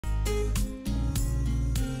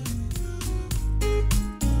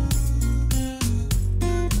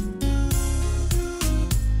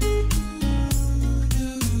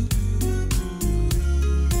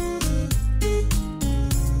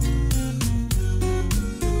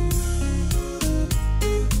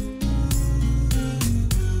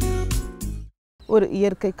ஒரு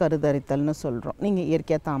இயற்கை கருதரித்தல்னு சொல்கிறோம். நீங்கள்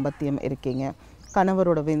இயற்கையாக தாம்பத்தியம் இருக்கீங்க,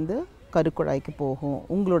 கணவரோட விந்து கருக்குழாய்க்கு போகும்,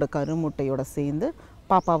 உங்களோட கருமுட்டையோட சேர்ந்து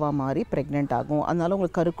பாப்பாவாக மாறி ப்ரெக்னென்ட் ஆகும். அதனால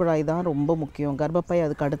உங்களுக்கு கருக்குழாய் தான் ரொம்ப முக்கியம், கர்ப்பப்பை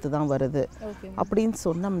அதுக்கு அடுத்து தான் வருது அப்படின்னு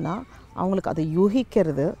சொன்னோம்னா அவங்களுக்கு அதை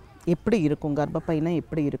யூகிக்கிறது எப்படி இருக்கும், கர்ப்பப்பைனா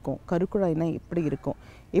எப்படி இருக்கும், கருக்குழாய்னா எப்படி இருக்கும்,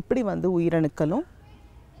 எப்படி வந்து உயிரணுக்களும்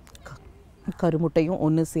கருமுட்டையும்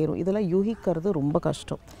ஒன்று சேரும், இதெல்லாம் யூகிக்கிறது ரொம்ப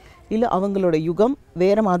கஷ்டம். இல்லை அவங்களோட யுகம்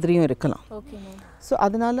வேறு மாதிரியும் இருக்கலாம். ஸோ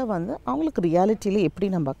அதனால் வந்து அவங்களுக்கு ரியாலிட்டியில் எப்படி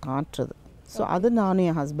நம்ம காட்டுறது. ஸோ அது நானும்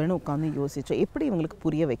என் ஹஸ்பண்டும் உட்காந்து யோசித்தோம் எப்படி இவங்களுக்கு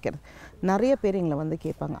புரிய வைக்கிறது. நிறைய பேர் எங்களை வந்து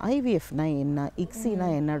கேட்பாங்க, ஐவிஎஃப்னா என்ன, இக்ஸினா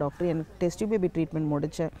என்ன டாக்டர், எனக்கு டெஸ்ட் பேபி ட்ரீட்மெண்ட்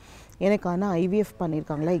முடித்தேன், எனக்கு ஆனால் ஐவிஎஃப்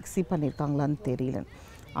பண்ணியிருக்காங்களா இக்ஸி பண்ணியிருக்காங்களான்னு தெரியல.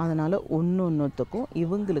 அதனால் ஒன்றுத்துக்கும்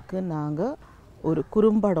இவங்களுக்கு நாங்கள் ஒரு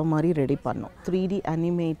குறும்படம் மாதிரி ரெடி பண்ணோம், 3D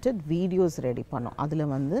அனிமேட்டட் வீடியோஸ் ரெடி பண்ணோம்.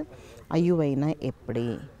 அதில் வந்து ஐயுஐனா எப்படி,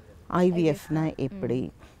 ஐவிஎஃப்னா எப்படி,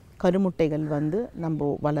 கருமுட்டைகள் வந்து நம்ம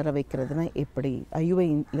வளர வைக்கிறதுனா எப்படி,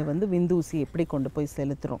 ஐயுஐயில் வந்து விந்தூசி எப்படி கொண்டு போய்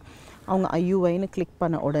செலுத்துகிறோம். அவங்க ஐயுஐன்னு கிளிக்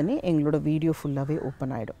பண்ண உடனே எங்களோட வீடியோ ஃபுல்லாகவே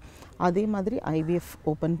ஓப்பன் ஆகிடும். அதே மாதிரி ஐவிஎஃப்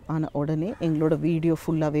ஓப்பன் ஆன உடனே எங்களோட வீடியோ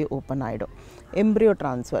ஃபுல்லாகவே ஓப்பன் ஆகிடும். எம்ப்ரியோ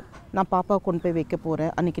ட்ரான்ஸ்ஃபர், நான் பாப்பா கொண்டு போய் வைக்க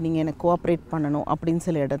போகிறேன், அன்றைக்கி நீங்கள் எனக்கு கோஆப்ரேட் பண்ணணும் அப்படின்னு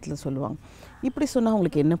சில இடத்துல சொல்லுவாங்க. இப்படி சொன்னால்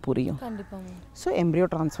அவங்களுக்கு என்ன புரியும்? ஸோ எம்ப்ரியோ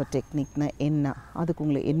ட்ரான்ஸ்ஃபர் டெக்னிக்னா என்ன, அதுக்கு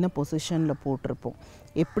உங்களை என்ன பொசிஷனில் போட்டிருப்போம்,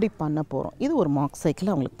 எப்படி பண்ண போகிறோம், இது ஒரு மார்க்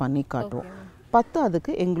சைக்கிள் அவங்களுக்கு பண்ணி காட்டுவோம்.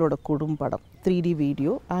 அதுக்கு எங்களோட குறும்படம் 3D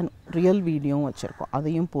வீடியோ அண்ட் ரியல் வீடியோவும் வச்சுருக்கோம்.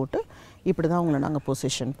 அதையும் போட்டு இப்படி தான் அவங்கள நாங்கள்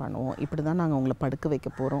பொசிஷன் பண்ணுவோம், இப்படி தான் நாங்கள் அவங்கள படுக்க வைக்க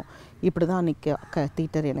போகிறோம், இப்படி தான் அன்றைக்கி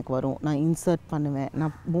தீட்டர் எனக்கு வரும், நான் இன்சர்ட் பண்ணுவேன்,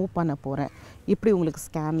 நான் மூவ் பண்ண போகிறேன், இப்படி உங்களுக்கு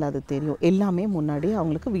ஸ்கேனில் அது தெரியும். எல்லாமே முன்னாடியே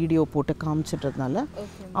அவங்களுக்கு வீடியோ போட்டு காமிச்சிட்றதுனால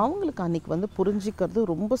அவங்களுக்கு அன்றைக்கி வந்து புரிஞ்சிக்கிறது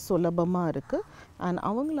ரொம்ப சுலபமாக இருக்குது. அண்ட்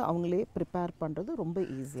அவங்களே ப்ரிப்பேர் பண்ணுறது ரொம்ப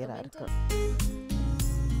ஈஸியாக இருக்குது.